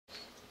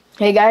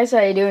Hey guys,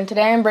 how you doing?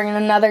 Today I'm bringing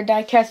another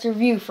diecast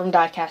review from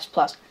Diecast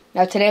Plus.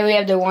 Now today we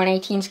have the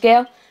 1/18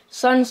 scale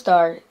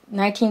Sunstar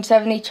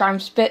 1970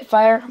 Triumph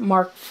Spitfire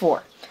Mark IV.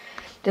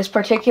 This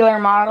particular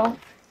model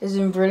is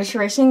in British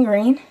Racing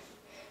Green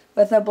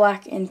with a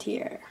black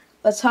interior.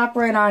 Let's hop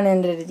right on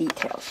into the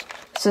details.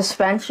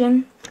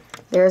 Suspension,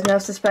 there is no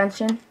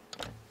suspension.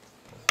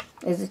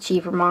 It is a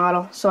cheaper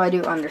model, so I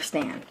do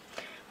understand.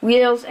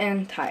 Wheels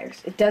and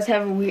tires. It does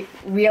have a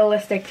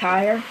realistic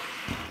tire.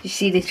 You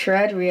see the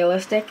tread,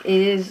 realistic. It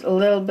is a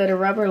little bit of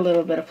rubber, a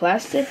little bit of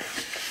plastic.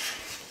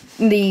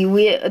 The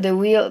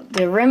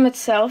rim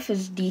itself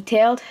is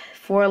detailed.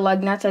 4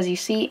 lug nuts, as you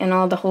see, and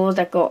all the holes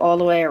that go all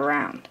the way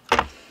around.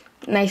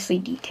 Nicely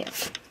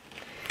detailed.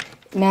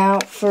 Now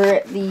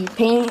for the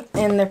paint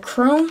and the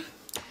chrome,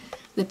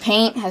 the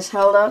paint has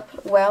held up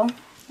well.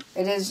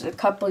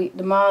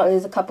 The model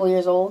is a couple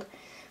years old,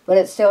 but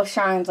it still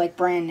shines like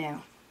brand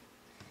new.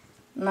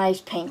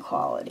 Nice paint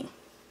quality.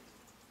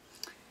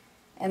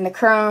 And the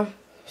chrome,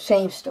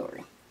 same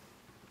story.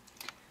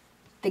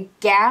 The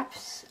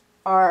gaps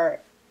are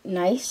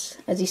nice.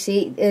 As you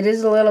see, it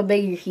is a little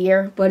bigger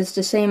here, but it's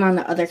the same on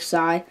the other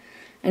side.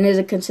 And there's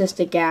a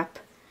consistent gap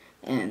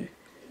and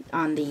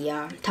on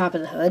the top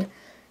of the hood.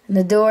 And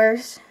the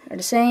doors are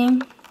the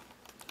same.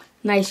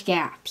 Nice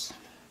gaps.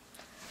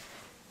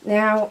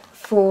 Now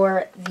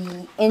for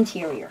the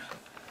interior.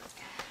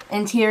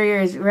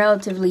 Interior is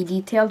relatively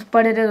detailed,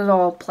 but it is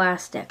all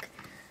plastic.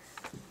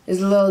 It's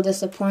a little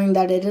disappointing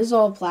that it is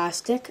all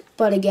plastic,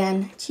 but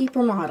again,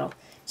 cheaper model.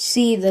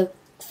 See the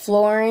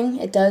flooring,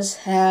 it does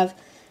have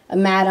a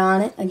mat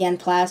on it, again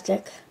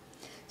plastic.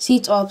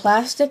 Seats all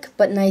plastic,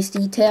 but nice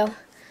detail.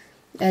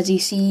 As you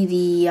see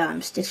the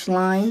stitched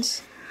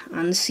lines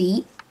on the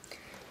seat.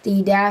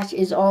 The dash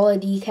is all a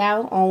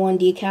decal, all one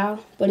decal,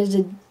 but it's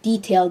a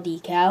detailed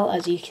decal.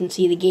 As you can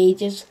see, the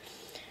gauges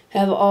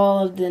have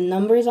all of the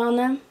numbers on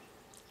them.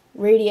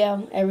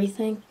 Radio,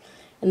 everything,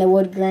 and the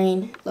wood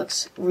grain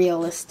looks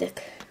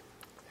realistic.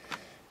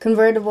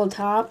 Convertible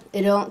top,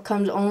 it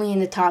comes only in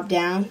the top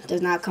down,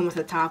 does not come with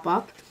the top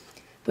up,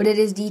 but it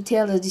is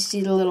detailed as you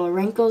see the little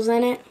wrinkles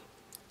in it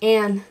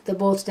and the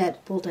bolts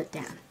that bolt it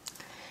down.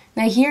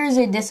 Now here is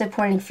a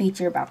disappointing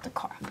feature about the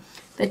car.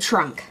 The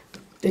trunk.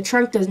 The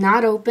trunk does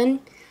not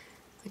open,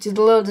 which is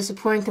a little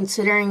disappointing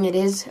considering it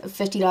is a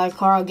 $50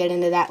 car. I'll get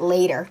into that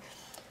later.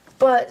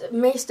 But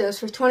Mastos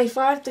for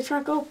 $25, the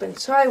trunk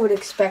opens, so I would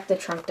expect the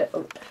trunk to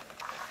open.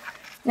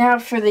 Now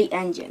for the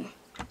engine.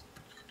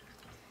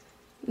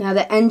 Now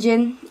the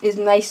engine is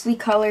nicely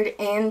colored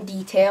and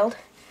detailed.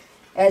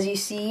 As you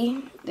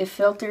see, the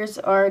filters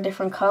are a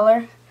different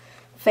color.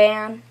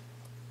 Fan,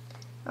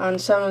 on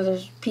some of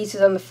the pieces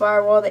on the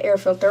firewall, the air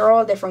filter are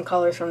all different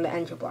colors from the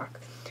engine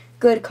block.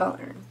 Good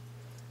coloring.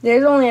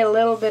 There's only a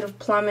little bit of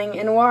plumbing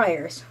and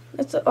wires.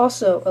 That's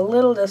also a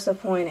little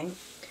disappointing.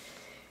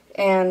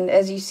 And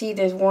as you see,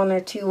 there's 1 or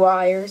 2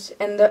 wires,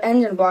 and the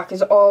engine block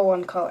is all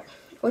one color,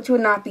 which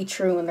would not be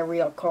true in the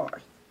real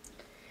car.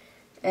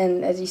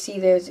 And as you see,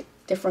 there's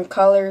different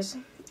colors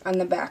on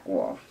the back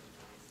wall.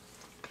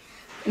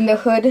 And the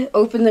hood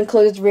opens and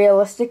closes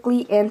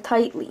realistically and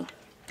tightly.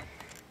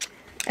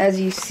 As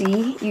you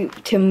see,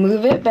 to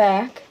move it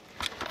back,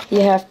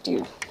 you have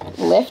to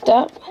lift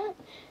up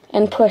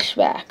and push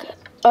back.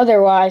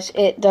 Otherwise,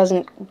 it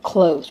doesn't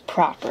close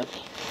properly.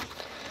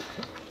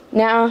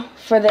 Now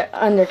for the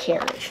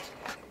undercarriage.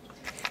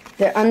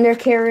 The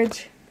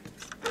undercarriage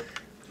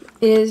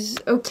is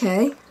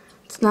okay.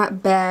 It's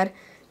not bad.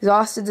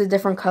 Exhaust is a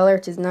different color,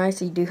 which is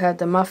nice. You do have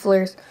the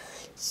mufflers.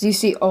 So you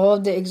see all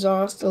of the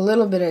exhaust, a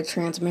little bit of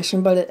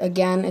transmission, but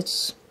again,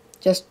 it's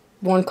just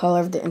one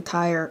color of the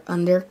entire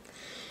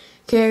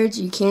undercarriage.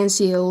 You can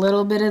see a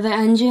little bit of the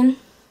engine,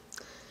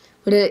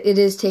 but it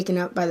is taken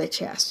up by the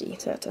chassis,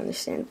 so that's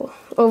understandable.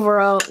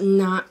 Overall,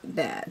 not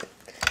bad.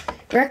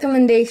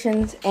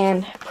 Recommendations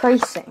and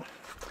pricing.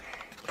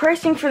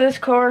 Pricing for this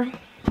car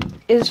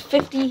is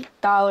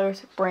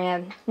 $50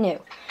 brand new.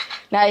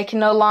 Now you can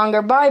no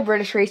longer buy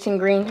British Racing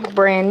Green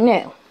brand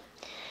new.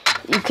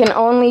 You can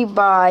only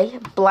buy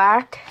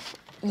black,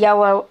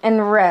 yellow,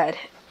 and red,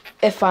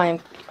 if I'm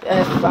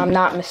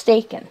not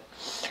mistaken.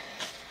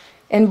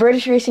 And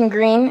British Racing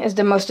Green is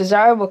the most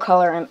desirable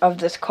color of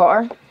this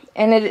car,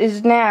 and it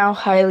is now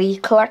highly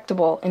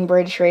collectible in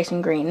British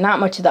Racing Green. Not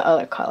much of the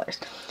other colors.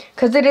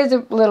 Because it is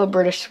a little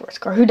British sports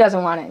car. Who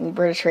doesn't want it in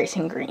British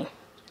Racing Green?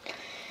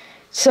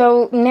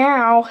 So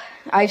now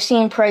I've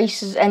seen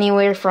prices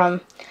anywhere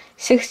from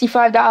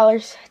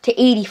 $65 to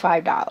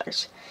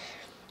 $85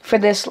 for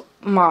this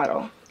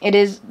model.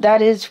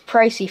 That is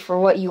pricey for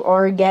what you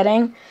are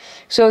getting.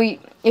 So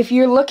if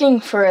you're looking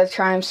for a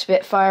Triumph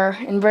Spitfire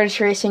in British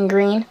Racing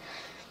Green,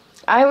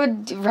 I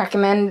would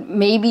recommend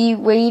maybe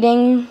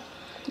waiting.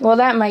 Well,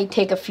 that might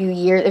take a few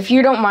years. If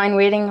you don't mind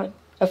waiting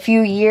a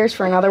few years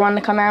for another one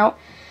to come out,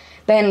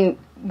 then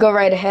go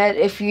right ahead.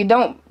 If you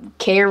don't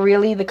care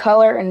really the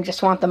color and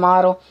just want the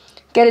model,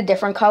 get a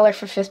different color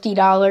for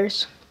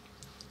 $50.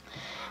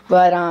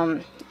 But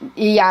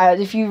yeah,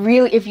 if you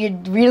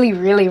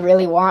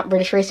really want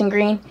British Racing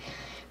Green,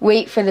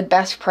 wait for the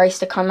best price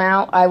to come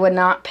out. I would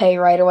not pay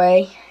right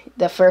away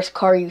the first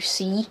car you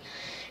see.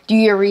 Do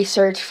your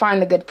research,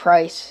 find the good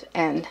price,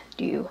 and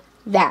do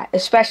that,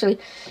 especially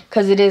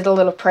because it is a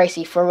little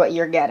pricey for what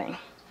you're getting.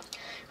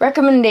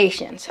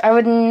 Recommendations. I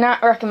would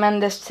not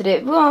recommend this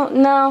to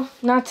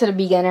not to the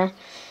beginner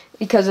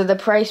because of the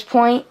price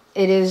point.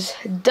 It is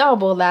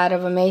double that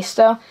of a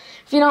Maisto.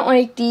 If you don't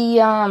like the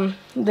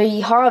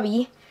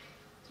hobby,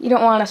 you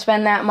don't want to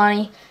spend that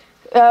money.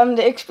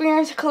 The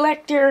experienced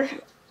collector,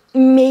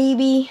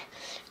 maybe.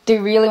 They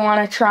really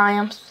want a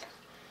Triumph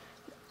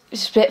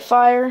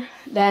Spitfire,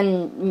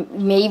 then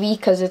maybe,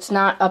 because it's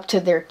not up to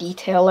their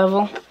detail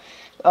level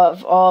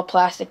of all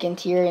plastic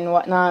interior and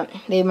whatnot.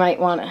 They might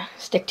want to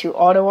stick to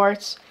auto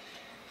arts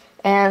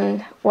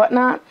and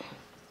whatnot.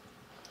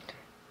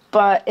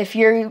 But if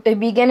you're a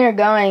beginner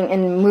going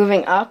and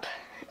moving up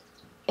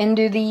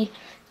into the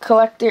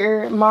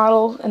collector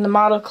model and the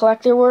model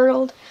collector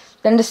world,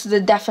 then this is a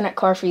definite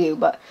car for you.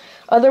 But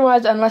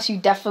otherwise, unless you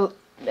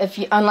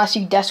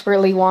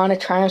desperately want a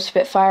Triumph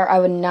Spitfire, I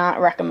would not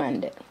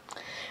recommend it.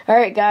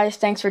 Alright guys,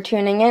 thanks for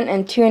tuning in,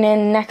 and tune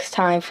in next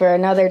time for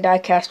another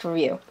diecast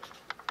review.